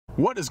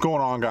What is going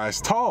on, guys?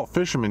 Tall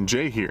Fisherman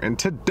Jay here, and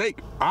today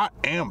I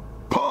am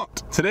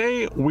pumped.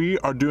 Today we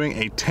are doing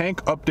a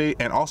tank update,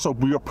 and also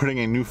we are putting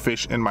a new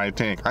fish in my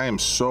tank. I am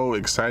so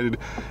excited.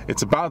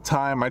 It's about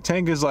time. My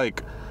tank is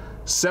like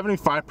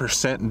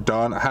 75%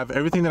 done. I have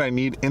everything that I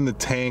need in the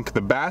tank. The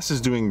bass is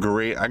doing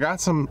great. I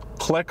got some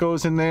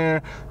plecos in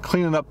there,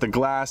 cleaning up the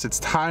glass. It's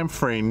time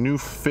for a new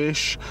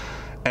fish,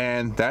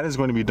 and that is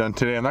going to be done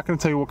today. I'm not going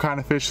to tell you what kind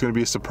of fish. It's going to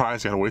be a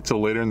surprise. You gotta wait till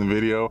later in the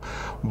video.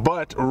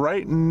 But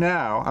right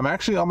now I'm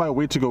actually on my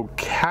way to go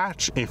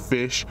catch a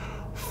fish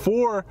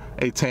for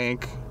a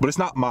tank, but it's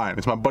not mine.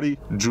 It's my buddy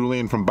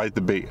Julian from Bite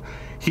the Bait.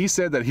 He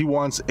said that he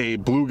wants a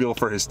bluegill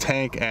for his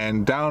tank,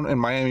 and down in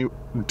Miami,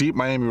 deep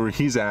Miami where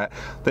he's at,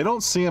 they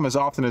don't see him as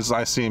often as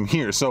I see him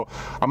here. So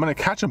I'm gonna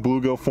catch a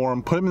bluegill for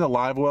him, put him in the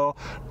live well,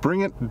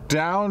 bring it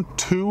down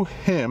to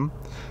him,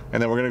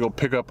 and then we're gonna go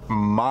pick up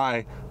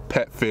my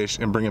pet fish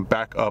and bring it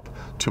back up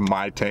to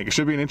my tank. It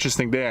should be an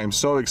interesting day. I'm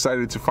so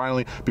excited to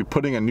finally be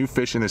putting a new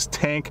fish in this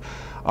tank.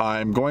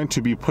 I'm going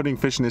to be putting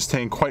fish in this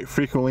tank quite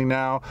frequently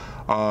now.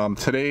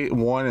 Today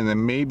one, and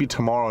then maybe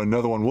tomorrow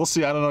another one. We'll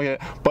see, I don't know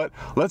yet, but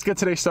let's get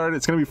today started.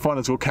 It's gonna be fun.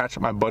 Let's go catch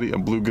my buddy a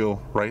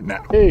bluegill right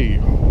now. Hey,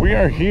 we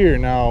are here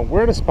now.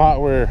 We're at a spot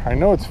where I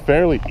know it's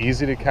fairly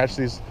easy to catch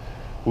these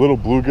little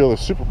bluegill. They're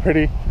super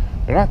pretty.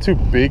 They're not too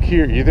big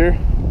here either.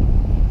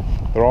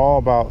 They're all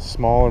about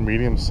small or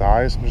medium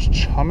size. I'm just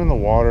chumming the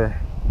water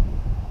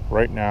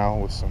right now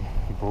with some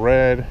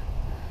bread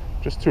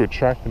just to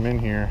attract them in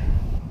here.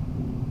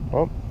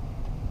 Oh,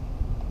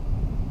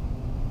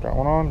 got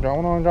one on, got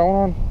one on, got one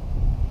on.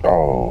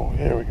 Oh,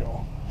 here we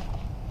go.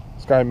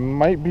 This guy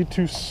might be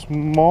too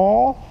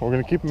small. We're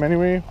gonna keep him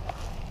anyway,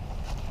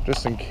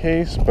 just in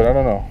case, but I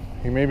don't know.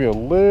 He may be a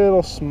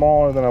little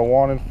smaller than I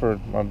wanted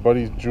for my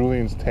buddy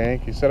Julian's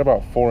tank. He said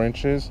about 4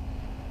 inches.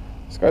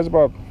 This guy's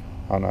about,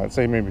 I don't know, I'd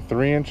say maybe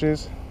 3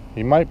 inches.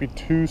 He might be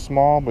too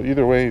small, but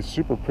either way, he's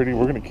super pretty.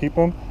 We're gonna keep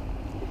him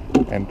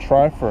and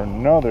try for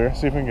another,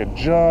 see if we can get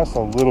just a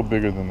little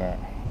bigger than that.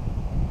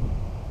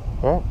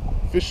 Oh,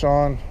 fish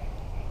on.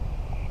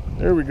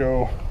 There we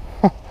go.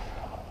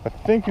 I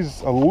think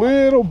he's a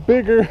little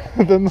bigger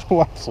than the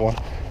last one.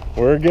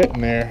 We're getting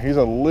there. He's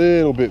a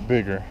little bit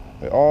bigger.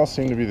 They all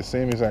seem to be the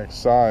same exact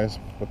size,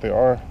 but they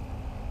are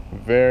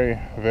very,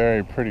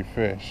 very pretty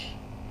fish.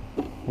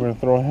 We're gonna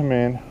throw him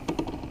in.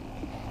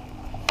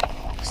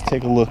 Let's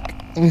take a look.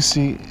 Let me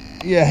see.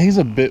 Yeah, he's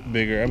a bit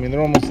bigger. I mean,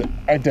 they're almost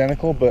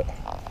identical, but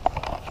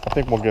I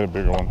think we'll get a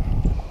bigger one.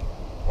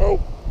 Oh,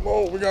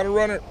 whoa, we got a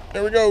runner.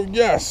 There we go.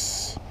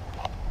 Yes.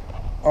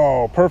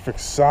 Oh, perfect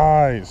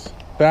size.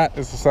 That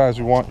is the size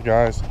we want, you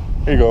guys.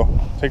 Here you go.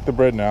 Take the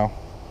bread now.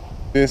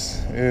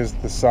 This is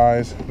the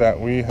size that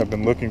we have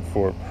been looking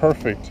for.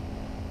 Perfect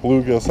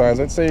bluegill size.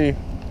 I'd say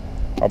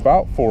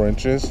about 4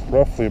 inches,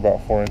 roughly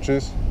about 4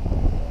 inches.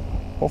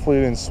 Hopefully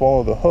it didn't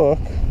swallow the hook.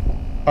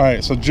 All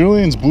right, so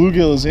Julian's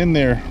bluegill is in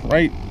there,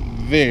 right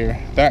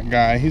there. That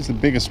guy, he's the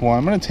biggest one.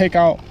 I'm gonna take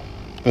out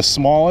the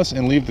smallest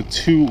and leave the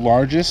 2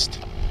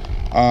 largest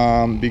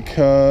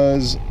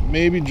because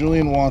maybe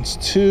Julian wants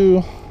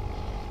 2.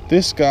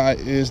 This guy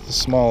is the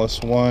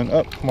smallest one.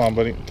 Oh, come on,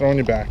 buddy, throwing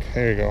you back.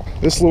 There you go.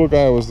 This little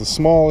guy was the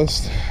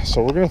smallest,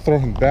 so we're gonna throw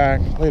him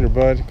back. Later,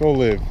 bud, go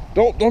live.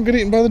 Don't get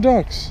eaten by the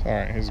ducks. All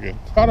right, he's good.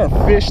 Got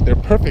our fish, they're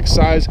perfect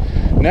size.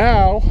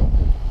 Now,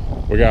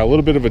 we got a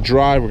little bit of a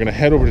drive. We're gonna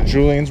head over to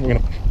Julian's. We're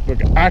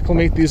gonna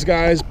acclimate these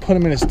guys, put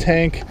them in his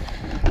tank,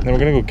 and then we're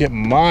gonna go get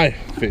my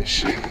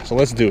fish. So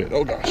let's do it.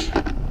 Oh gosh.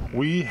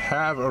 We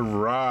have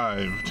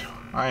arrived.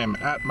 I am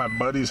at my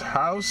buddy's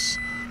house.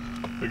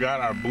 We got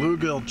our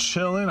bluegill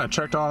chilling. I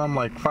checked on them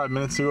like 5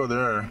 minutes ago.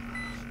 They're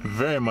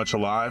very much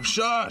alive.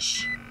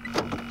 Shush!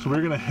 So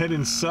we're gonna head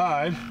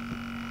inside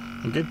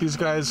and get these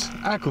guys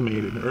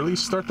acclimated, or at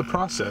least start the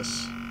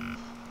process.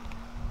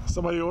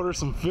 Somebody order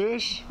some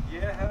fish?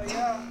 Yeah, hell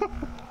yeah.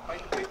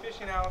 Like the big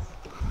fishing house.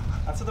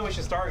 That's the way we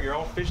should start, your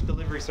own fish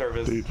delivery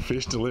service. Dude,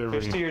 fish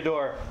delivery. Fish to your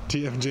door.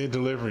 TFJ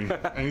delivery.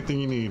 Anything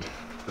you need.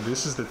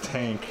 This is the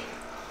tank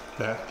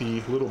that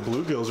the little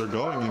bluegills are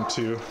going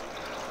into.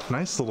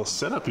 Nice little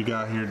setup you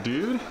got here,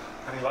 dude.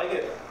 How do you like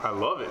it? I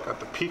love it. Got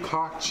the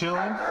peacock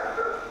chilling.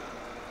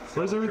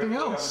 Where's everything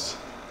else?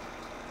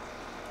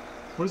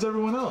 Where's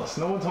everyone else?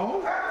 No one's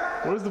home?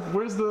 Where's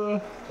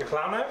the your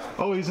clown knife?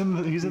 Oh, he's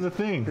in the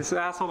thing. This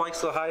asshole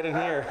likes to hide in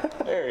here.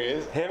 There he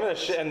is. Him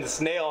and the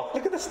snail.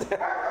 Look at the snail.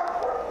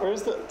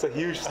 Where's the? It's a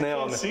huge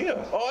snail. I can't see him.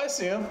 Oh, I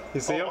see him. You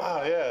see him?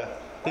 Wow, yeah.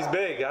 He's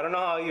big. I don't know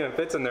how he even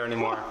fits in there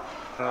anymore.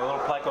 And the little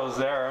pleco's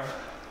there.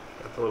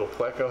 Got the little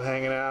pleco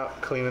hanging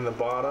out, cleaning the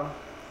bottom,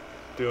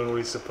 doing what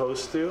he's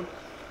supposed to.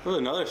 There's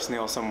another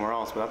snail somewhere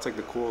else, but that's like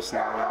the cool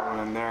snail that one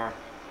in there.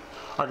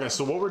 Okay,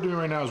 so what we're doing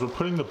right now is we're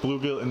putting the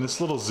bluegill in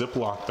this little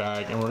Ziploc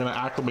bag, and we're gonna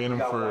acclimate them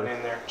for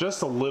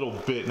just a little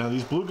bit. Now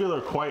these bluegill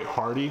are quite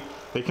hardy.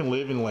 They can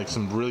live in like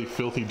some really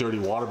filthy, dirty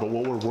water, but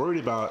what we're worried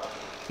about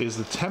is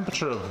the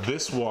temperature of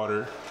this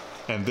water,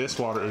 and this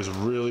water is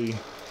really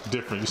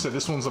different. You said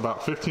this one's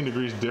about 15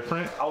 degrees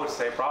different? I would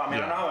say probably.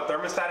 I mean, I don't have a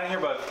thermostat in here,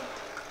 but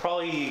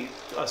Probably,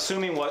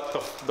 assuming what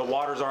the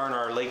waters are in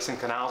our lakes and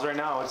canals right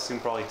now, I'd assume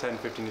probably 10,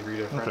 15 degree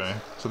difference. Okay,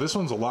 so this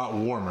one's a lot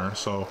warmer,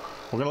 so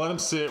we're gonna let him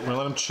sit, we're gonna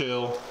let him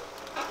chill,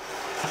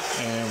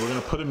 and we're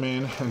gonna put him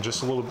in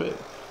just a little bit.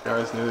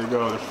 Guys, there they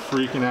go, they're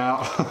freaking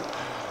out.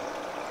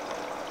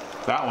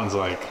 That one's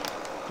like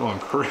going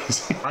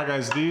crazy. All right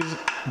guys, these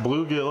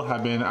bluegill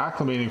have been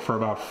acclimating for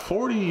about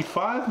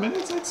 45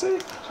 minutes, I'd say.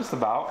 Just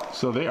about.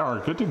 So they are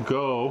good to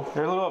go.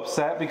 They're a little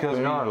upset because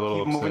we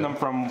keep moving them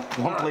from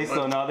one place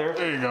to another.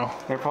 There you go.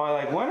 They're probably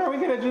like, when are we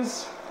gonna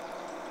just...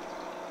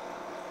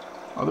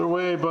 Other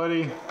way,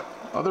 buddy.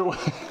 Other way.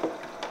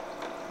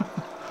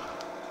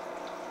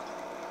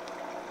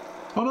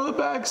 Oh no, the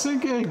bag's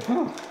sinking.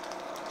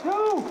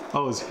 No.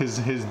 Oh,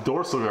 his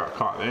dorsal got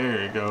caught.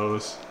 There he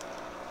goes.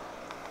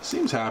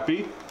 Seems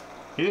happy.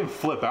 He didn't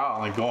flip out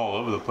and like go all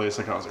over the place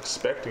like I was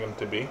expecting him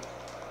to be.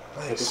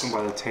 Nice. Take this one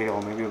by the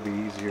tail, maybe it'll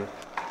be easier.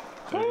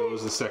 There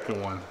goes the second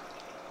one.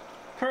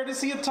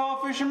 Courtesy of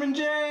Tall Fisherman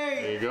Jay.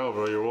 There you go,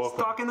 bro. You're welcome.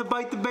 Stuck in the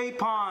bite the bait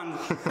pond.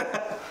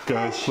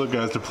 Guys, look,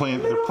 guys, they're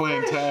playing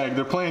tag.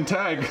 They're playing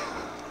tag.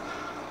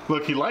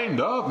 Look, he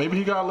lightened up. Maybe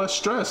he got less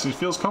stress. He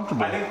feels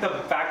comfortable. I think the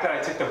fact that I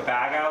took the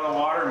bag out of the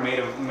water made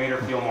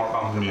her feel more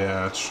comfortable.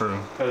 Yeah, that's true.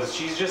 Because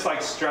she's just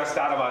like stressed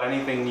out about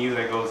anything new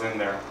that goes in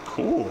there.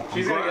 Cool.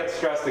 She's gonna get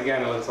stressed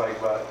again, it looks like,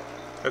 but.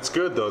 That's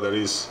good though that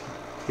he's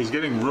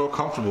getting real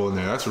comfortable in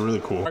there. That's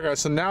really cool. All right,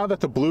 guys, so now that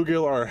the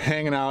bluegill are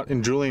hanging out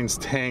in Julian's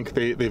tank,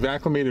 they've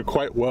acclimated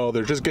quite well.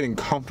 They're just getting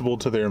comfortable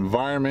to their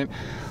environment.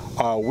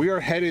 We are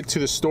headed to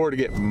the store to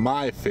get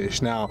my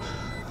fish. Now,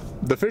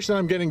 the fish that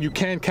I'm getting, you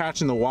can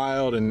catch in the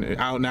wild and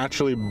out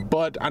naturally,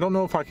 but I don't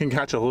know if I can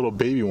catch a little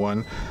baby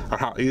one or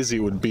how easy it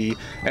would be.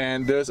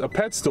 And there's a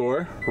pet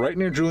store right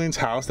near Julian's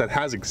house that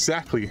has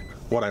exactly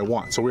what I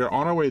want. So we are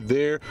on our way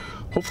there.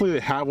 Hopefully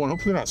they have one.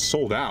 Hopefully they're not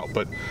sold out,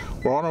 but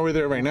we're on our way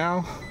there right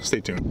now. Stay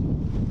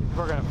tuned.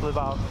 We're gonna flip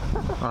out.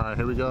 All right,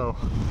 here we go.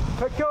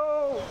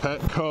 Petco!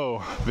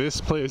 Petco. This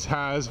place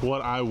has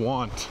what I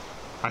want.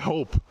 I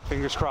hope.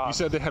 Fingers crossed.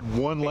 You said they had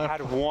one left.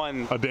 They had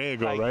one a day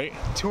ago, like right?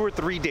 2 or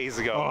 3 days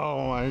ago.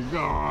 Oh my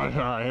God.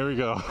 All right, here we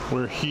go.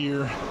 We're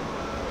here.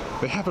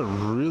 They have a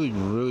really,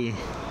 really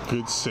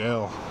good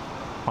sale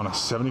on a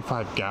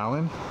 75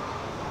 gallon.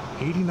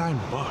 89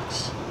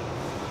 bucks.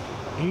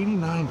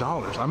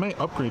 $89. I may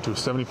upgrade to a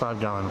 75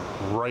 gallon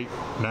right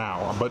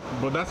now, but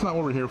that's not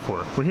what we're here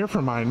for. We're here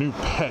for my new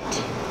pet.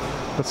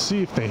 Let's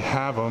see if they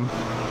have him.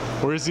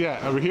 Where is he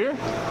at? Over here?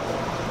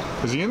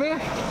 Is he in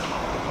there?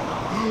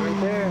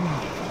 Right there.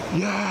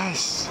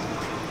 Yes,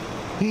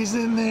 he's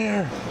in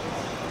there.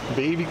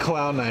 Baby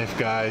clown knife,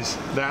 guys.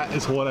 That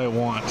is what I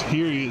want.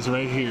 Here he is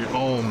right here.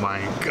 Oh my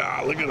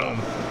God, look at him.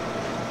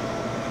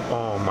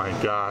 Oh my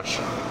gosh.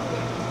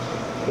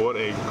 What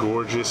a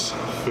gorgeous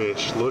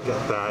fish. Look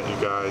at that, you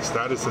guys.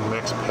 That is the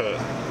next pet.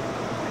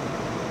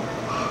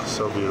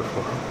 So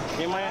beautiful.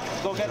 You might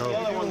go get the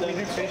other one then.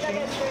 Fishing,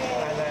 and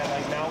then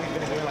like now we've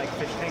been doing like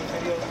fish tank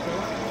videos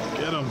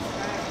too. Get him.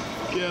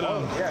 Get him.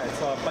 Oh, yeah, it's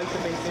bite the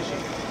bait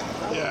fishing.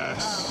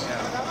 Yes. Yeah.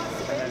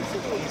 And then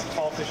he's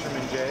Tall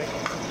Fisherman Jay.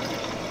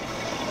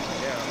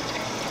 Yeah.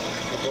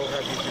 We both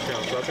have YouTube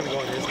channels, so that's gonna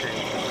go in his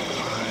tank.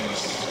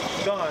 Nice.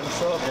 Done,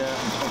 so yeah.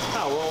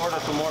 Oh, we'll order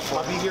some more for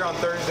I'll be here on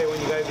Thursday when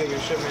you guys get your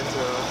shipment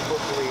to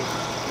hopefully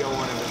get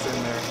one if it's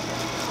in there.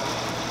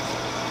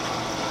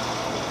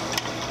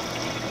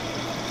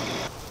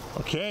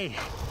 Okay,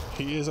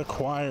 he is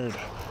acquired.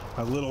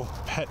 My little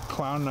pet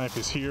clown knife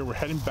is here. We're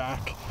heading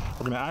back.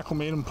 We're gonna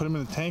acclimate him, put him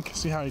in the tank,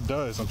 see how he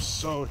does. I'm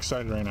so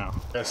excited right now.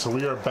 Yeah, so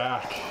we are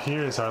back.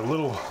 Here's our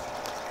little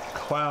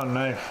clown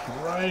knife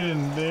right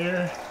in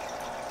there.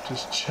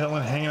 Just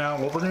chilling, hanging out.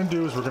 What we're gonna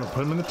do is we're gonna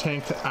put him in the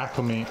tank to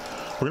acclimate.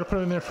 We're gonna put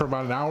him in there for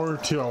about an hour or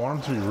two. I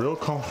want him to be real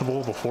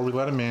comfortable before we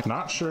let him in.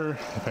 Not sure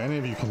if any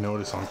of you can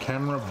notice on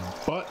camera,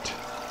 but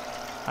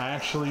I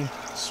actually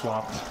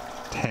swapped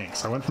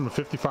tanks. I went from a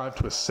 55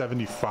 to a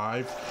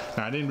 75.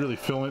 Now I didn't really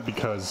film it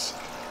because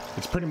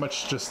it's pretty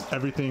much just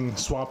everything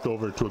swapped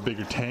over to a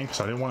bigger tank,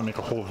 so I didn't want to make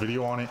a whole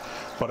video on it,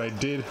 but I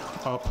did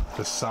up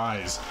the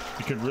size.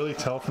 You can really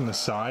tell from the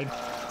side,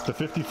 the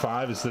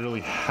 55 is literally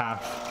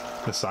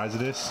half the size of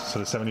this, so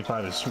the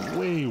 75 is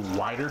way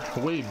wider,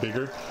 way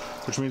bigger,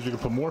 which means we can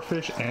put more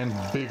fish and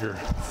bigger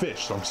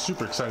fish, so I'm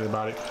super excited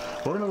about it.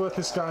 We're gonna let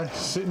this guy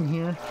sit in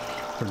here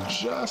for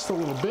just a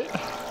little bit,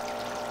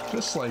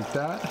 just like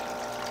that,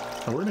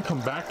 and we're gonna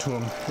come back to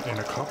him in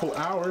a couple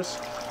hours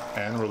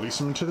and release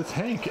him into the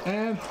tank.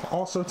 And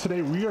also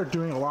today we are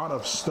doing a lot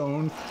of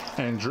stone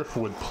and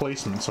driftwood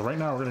placement, so right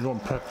now we're gonna go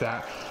and prep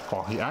that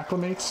while he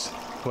acclimates.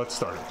 Let's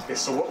start it. Okay,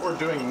 so what we're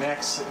doing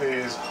next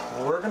is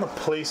we're gonna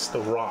place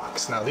the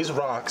rocks. Now these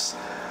rocks,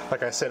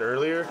 like I said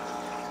earlier,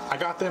 I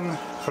got them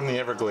from the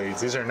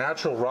Everglades. These are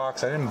natural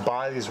rocks. I didn't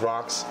buy these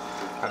rocks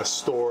at a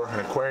store,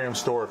 an aquarium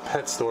store, a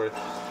pet store.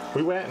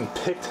 We went and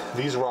picked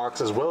these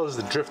rocks as well as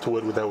the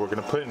driftwood that we're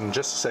gonna put in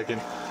just a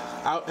second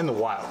out in the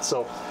wild.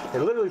 So it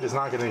literally does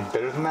not get any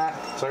better than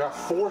that. So I got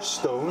 4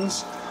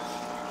 stones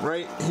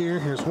right here.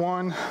 Here's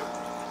 1,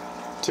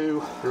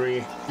 2,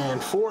 3,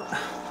 and 4.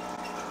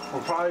 We're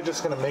probably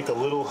just gonna make a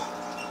little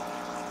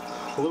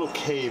little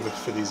cave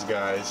for these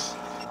guys.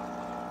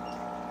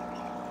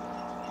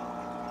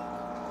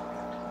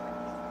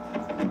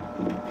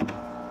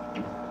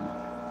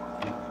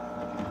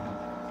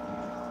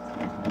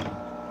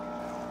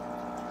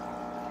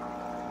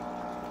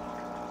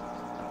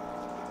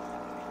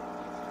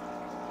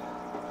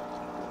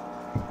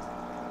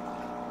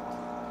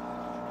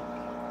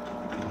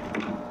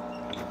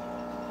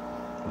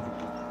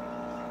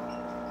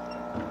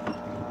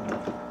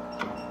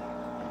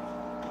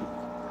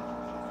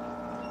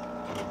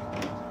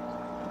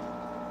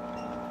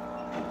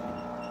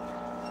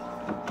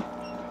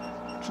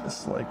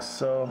 Just like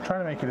so. I'm trying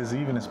to make it as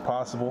even as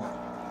possible.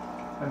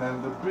 And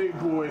then the big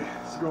boy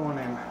is going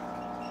in.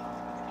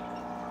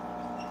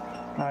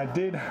 I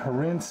did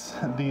rinse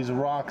these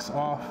rocks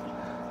off.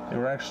 They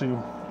were actually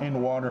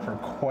in water for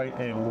quite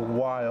a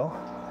while.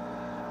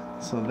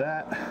 So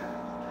that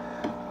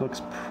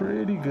looks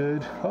pretty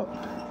good. Oh,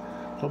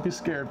 don't be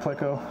scared,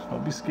 Pleco.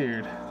 Don't be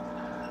scared.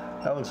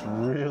 That looks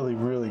really,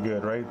 really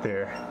good right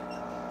there.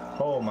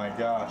 Oh my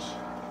gosh.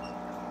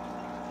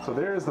 So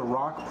there's the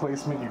rock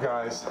placement, you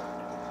guys.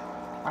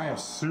 I am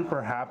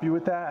super happy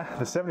with that.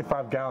 The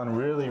 75-gallon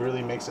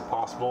really makes it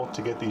possible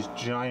to get these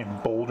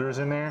giant boulders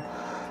in there.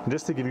 And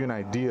just to give you an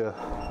idea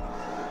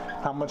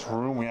how much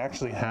room we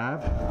actually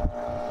have,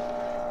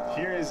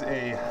 here is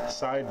a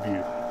side view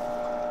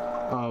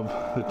of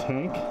the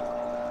tank.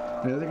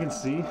 And as you can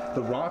see,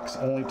 the rocks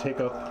only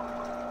take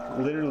up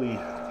literally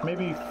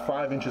maybe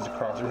 5 inches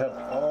across. We have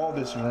all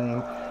this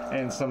room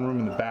and some room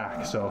in the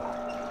back. So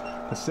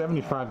the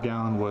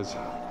 75-gallon was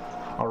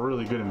a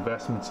really good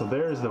investment. So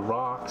there's the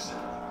rocks.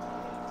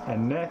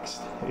 And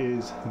next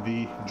is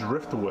the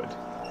driftwood.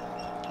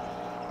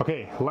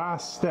 Okay,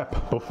 last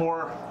step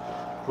before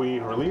we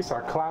release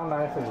our clown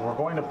knife is we're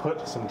going to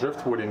put some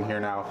driftwood in here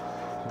now.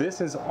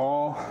 This is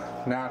all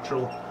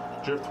natural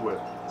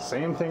driftwood.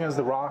 Same thing as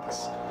the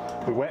rocks.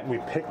 We went and we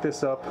picked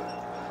this up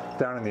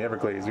down in the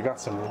Everglades. We got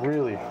some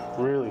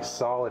really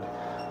solid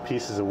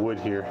pieces of wood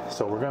here.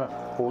 So we're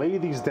gonna lay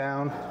these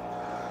down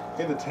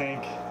in the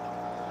tank,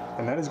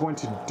 and that is going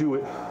to do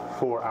it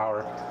for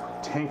our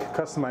tank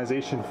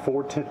customization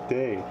for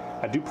today.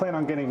 I do plan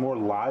on getting more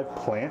live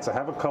plants. I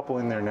have a couple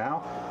in there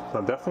now, but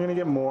I'm definitely gonna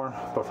get more.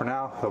 But for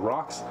now, the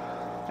rocks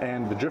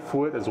and the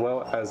driftwood as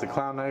well as the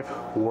clown knife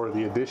were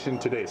the addition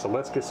today. So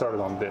let's get started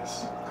on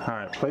this. All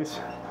right,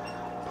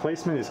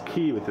 placement is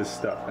key with this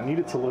stuff. I need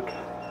it to look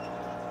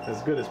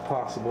as good as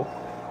possible.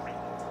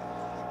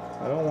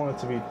 I don't want it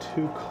to be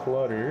too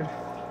cluttered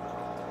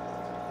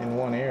in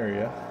one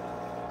area.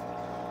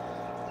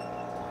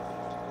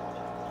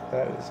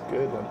 That is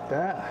good like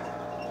that.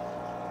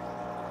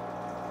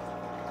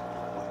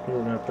 Here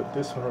we're going to put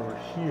this one over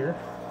here.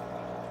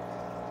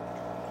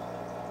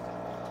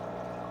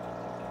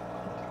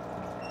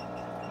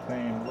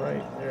 Laying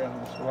right there on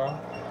this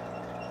rock.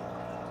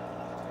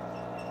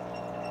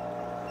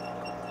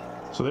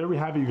 So there we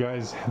have it, you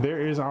guys.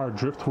 There is our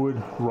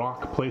driftwood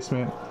rock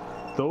placement.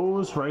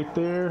 Those right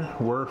there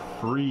were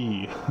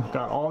free.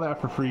 Got all that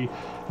for free.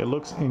 It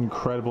looks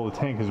incredible. The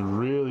tank is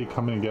really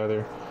coming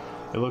together.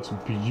 It looks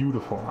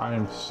beautiful. I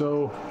am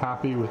so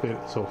happy with it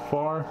so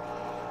far.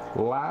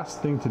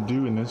 Last thing to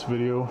do in this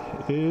video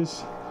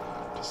is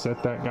to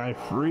set that guy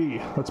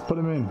free. Let's put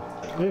him in.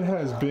 It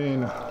has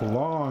been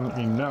long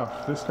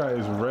enough. This guy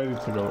is ready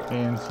to go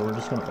in, so we're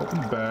just gonna open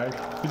the bag.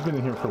 He's been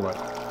in here for like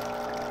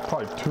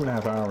probably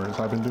 2.5 hours.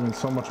 I've been doing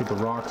so much with the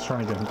rocks,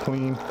 trying to get him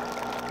clean.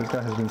 This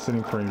guy has been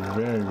sitting for a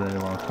very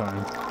long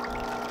time.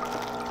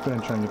 Then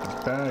trying to get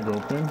this bag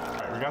open. All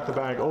right, we got the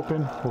bag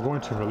open. We're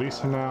going to release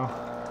him now.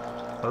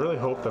 I really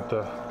hope that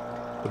the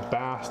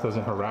bass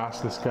doesn't harass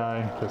this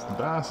guy, because the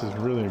bass is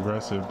really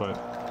aggressive, but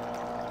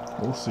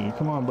we'll see.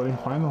 Come on, buddy,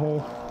 find the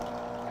hole.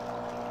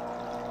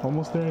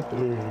 Almost there.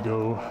 There you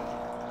go.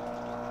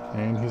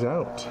 And he's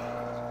out.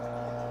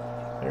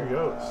 There he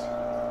goes.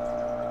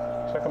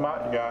 Check him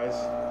out, you guys.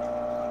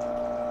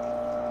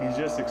 He's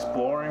just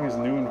exploring his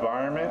new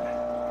environment.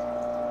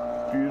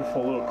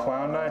 Beautiful little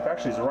clown knife.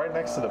 Actually, he's right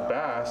next to the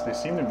bass. They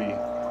seem to be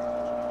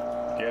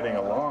getting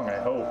along, I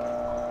hope.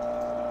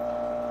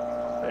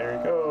 There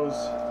he goes.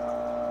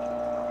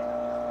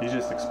 He's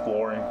just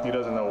exploring. He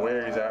doesn't know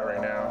where he's at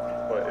right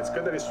now, but it's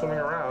good that he's swimming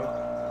around.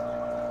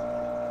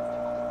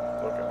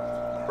 Look at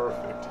him.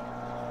 Perfect.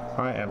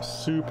 I am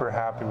super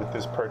happy with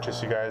this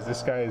purchase, you guys.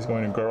 This guy is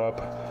going to grow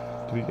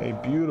up to be a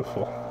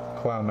beautiful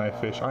clown knife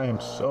fish. I am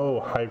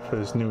so hyped for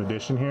this new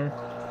addition here.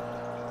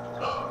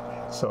 Oh,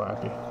 man, so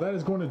happy. That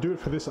is going to do it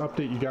for this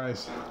update, you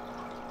guys.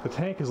 The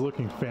tank is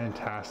looking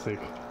fantastic.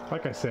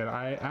 Like I said,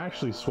 I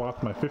actually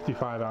swapped my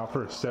 55 out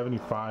for a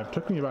 75.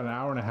 Took me about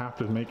 1.5 hours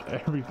to make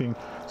everything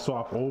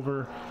swap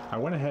over. I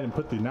went ahead and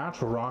put the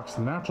natural rocks,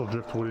 the natural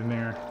driftwood in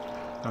there.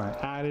 And I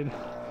added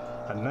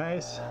a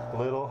nice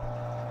little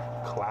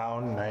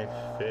clown knife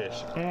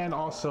fish. And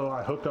also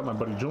I hooked up my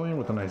buddy Julian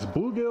with a nice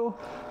bluegill.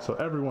 So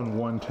everyone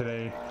won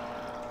today.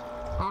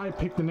 I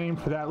picked the name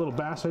for that little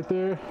bass right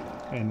there,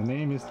 and the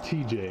name is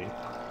TJ.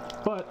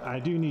 But I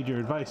do need your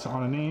advice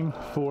on a name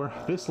for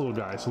this little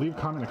guy. So leave a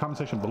comment in the comment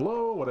section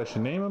below what I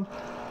should name him.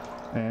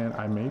 and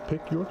I may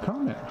pick your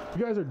comment. If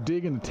you guys are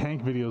digging the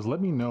tank videos,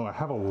 let me know. I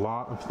have a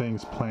lot of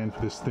things planned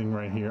for this thing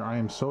right here. I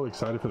am so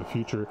excited for the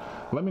future.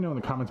 Let me know in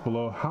the comments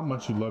below how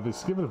much you love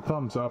this. Give it a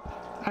thumbs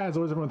up. As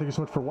always, everyone, thank you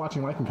so much for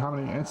watching, liking,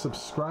 commenting, and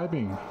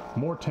subscribing.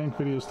 More tank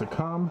videos to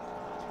come,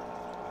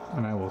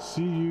 and I will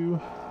see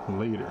you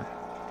later.